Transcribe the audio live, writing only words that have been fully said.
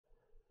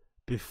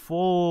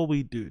before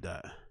we do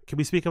that, can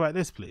we speak about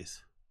this,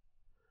 please?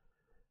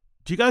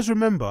 Do you guys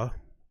remember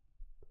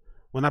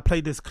when I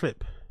played this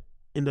clip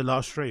in the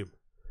last stream?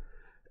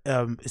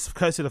 It's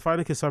courtesy of the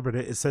Final Kiss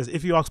subreddit. It says,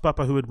 if you ask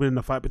Papa who would win in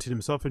a fight between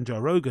himself and Joe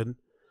Rogan,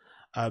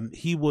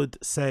 he would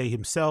say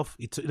himself.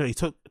 He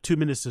took 2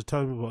 minutes to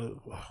tell me.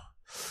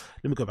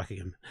 Let me go back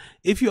again.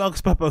 If you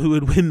ask Papa who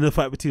would win in the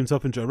fight between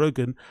himself and Joe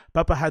Rogan,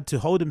 Papa had to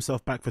hold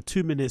himself back for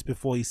 2 minutes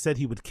before he said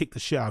he would kick the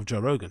shit out of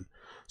Joe Rogan.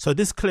 So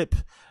this clip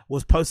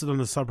was posted on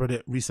the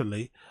subreddit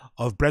recently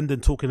of Brendan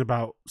talking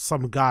about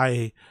some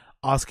guy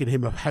asking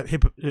him a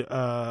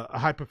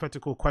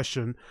hypothetical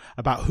question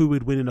about who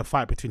would win in a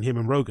fight between him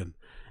and Rogan.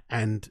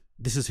 And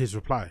this is his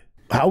reply.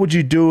 How would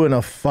you do in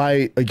a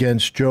fight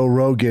against Joe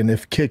Rogan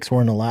if kicks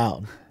weren't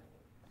allowed?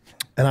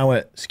 And I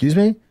went, excuse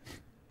me?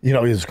 You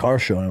know, his car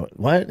show. And I went,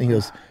 what? And he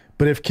goes,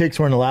 but if kicks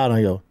weren't allowed, and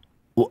I go,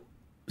 well,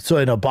 so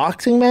in a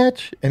boxing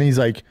match? And he's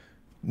like,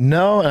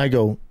 no. And I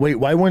go, wait,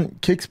 why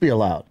wouldn't kicks be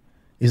allowed?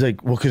 He's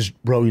like, well, because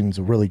Rogan's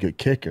a really good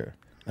kicker.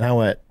 And I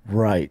went,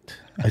 right.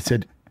 I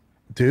said,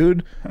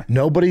 dude,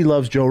 nobody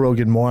loves Joe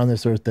Rogan more on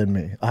this earth than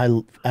me.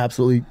 I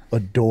absolutely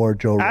adore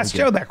Joe Rogan. Ask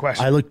Joe that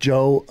question. I look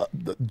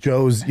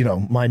Joe's, you know,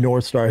 my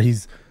North Star.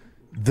 He's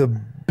the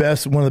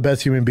best, one of the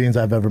best human beings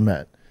I've ever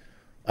met.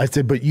 I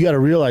said, but you got to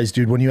realize,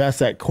 dude, when you ask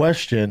that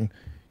question,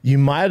 you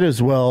might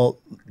as well,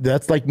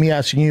 that's like me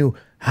asking you,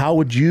 how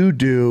would you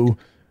do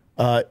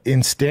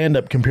in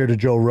stand-up compared to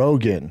Joe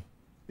Rogan?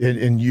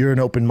 And you're an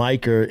open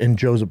micer and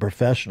Joe's a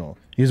professional.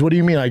 He goes, what do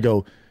you mean? I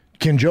go,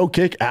 can Joe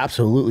kick?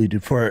 Absolutely,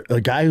 dude. For a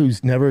guy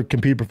who's never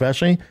competed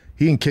professionally,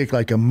 he can kick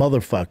like a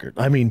motherfucker.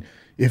 I mean,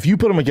 if you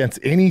put him against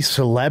any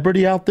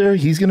celebrity out there,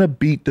 he's gonna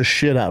beat the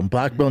shit out of him.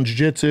 Black belt in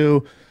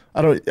jiu-jitsu.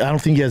 I don't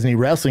think he has any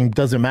wrestling.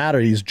 Doesn't matter.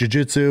 He's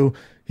jiu-jitsu.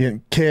 He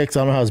kicks. I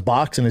don't know how his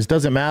boxing is.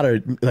 Doesn't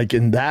matter. Like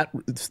in that,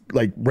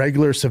 like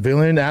regular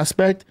civilian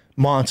aspect,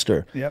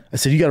 monster. Yep. I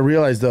said, you got to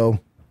realize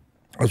though,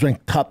 I was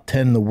ranked top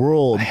 10 in the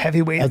world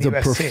heavyweight as in a the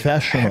UFC.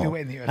 professional.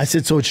 Heavyweight in the UFC. I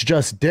said, so it's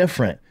just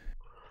different.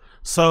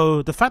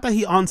 So the fact that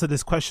he answered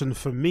this question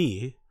for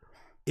me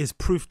is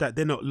proof that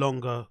they're not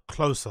longer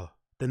closer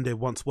than they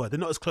once were. They're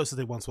not as close as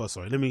they once were.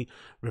 Sorry, let me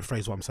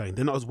rephrase what I'm saying.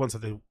 They're not as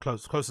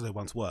close as they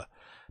once were,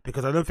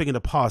 because I don't think in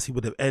the past he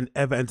would have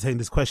ever entertained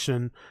this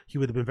question. He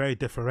would have been very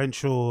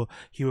deferential.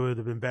 He would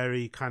have been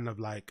very kind of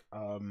like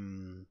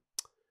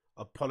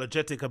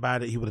apologetic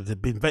about it. He would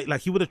have been very,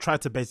 like, he would have tried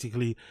to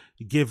basically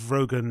give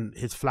Rogan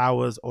his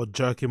flowers or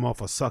jerk him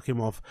off or suck him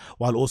off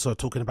while also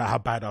talking about how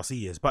badass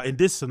he is. But in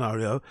this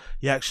scenario,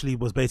 he actually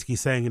was basically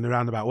saying in a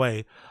roundabout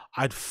way,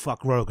 I'd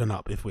fuck Rogan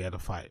up if we had a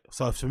fight.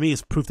 So for me,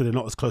 it's proof that they're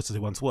not as close as they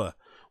once were.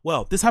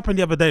 Well, this happened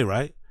the other day,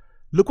 right?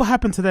 Look what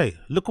happened today.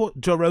 Look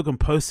what Joe Rogan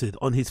posted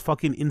on his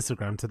fucking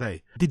Instagram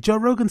today. Did Joe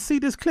Rogan see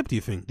this clip, do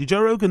you think? Did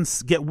Joe Rogan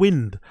get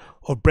wind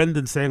of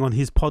Brendan saying on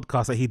his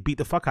podcast that he'd beat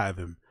the fuck out of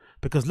him?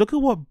 Because look at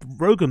what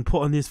Rogan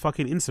put on his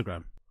fucking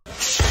Instagram.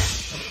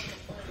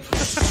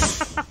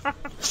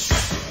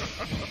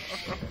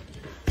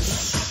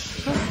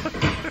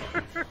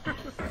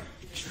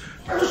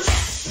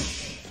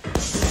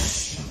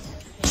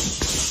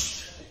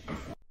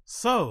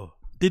 So,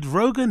 did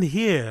Rogan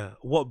hear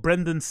what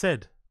Brendan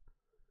said?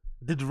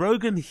 Did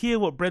Rogan hear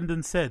what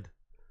Brendan said?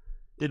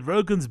 Did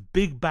Rogan's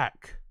big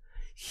back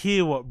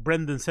hear what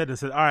Brendan said and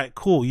said, all right,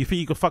 cool, you think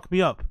you can fuck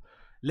me up?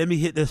 Let me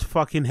hit this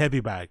fucking heavy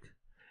bag.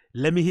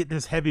 Let me hit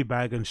this heavy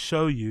bag and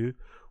show you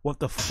what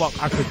the fuck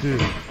I could do.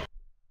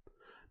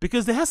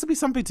 Because there has to be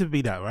something to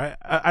be that, right?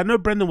 I know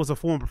Brendan was a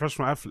former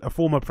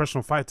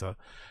professional fighter,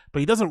 but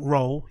he doesn't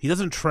roll, he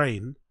doesn't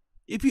train.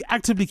 If you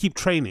actively keep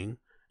training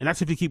and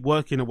actively keep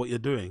working at what you're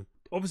doing,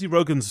 obviously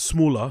Rogan's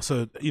smaller,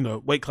 so you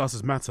know weight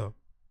classes matter.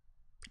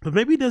 But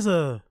maybe there's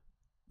a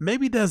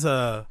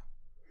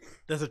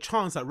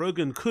chance that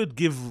Rogan could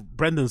give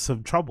Brendan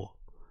some trouble,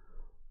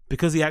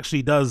 because he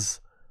actually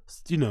does.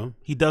 You know,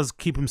 he does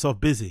keep himself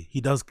busy. He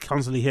does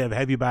constantly have a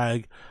heavy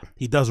bag.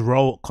 He does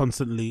roll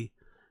constantly.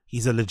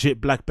 He's a legit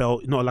black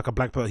belt, not like a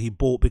black belt he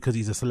bought because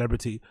he's a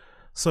celebrity.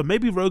 So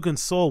maybe Rogan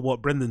saw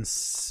what Brendan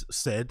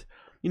said.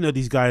 You know,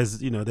 these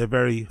guys, you know, they're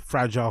very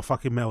fragile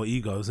fucking male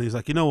egos. And he's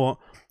like, you know what?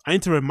 I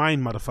need to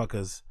remind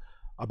motherfuckers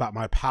about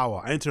my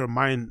power. I need to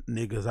remind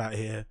niggas out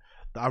here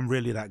that I'm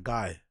really that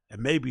guy.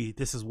 And maybe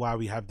this is why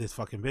we have this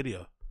fucking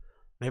video.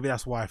 Maybe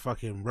that's why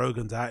fucking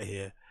Rogan's out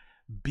here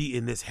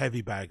beating this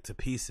heavy bag to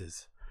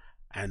pieces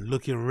and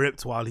looking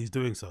ripped while he's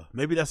doing so.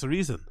 Maybe that's the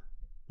reason,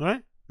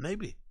 right?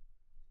 Maybe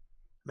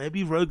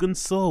Rogan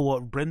saw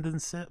what Brendan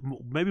said.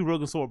 Maybe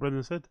Rogan saw what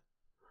Brendan said.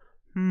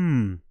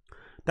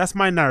 That's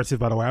my narrative,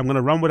 by the way. I'm going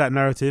to run with that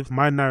narrative.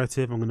 My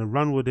narrative, I'm going to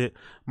run with it.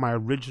 My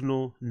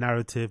original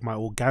narrative, my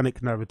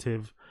organic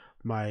narrative,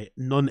 my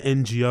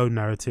non-NGO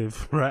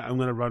narrative, right? I'm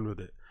going to run with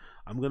it.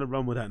 I'm going to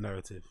run with that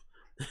narrative.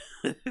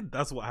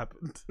 That's what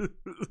happened.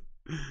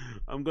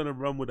 I'm gonna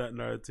run with that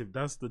narrative.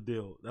 That's the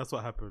deal. That's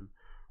what happened.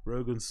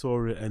 Rogan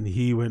saw it and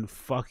he went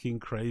fucking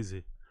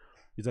crazy.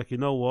 He's like, you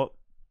know what?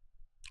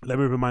 Let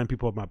me remind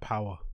people of my power.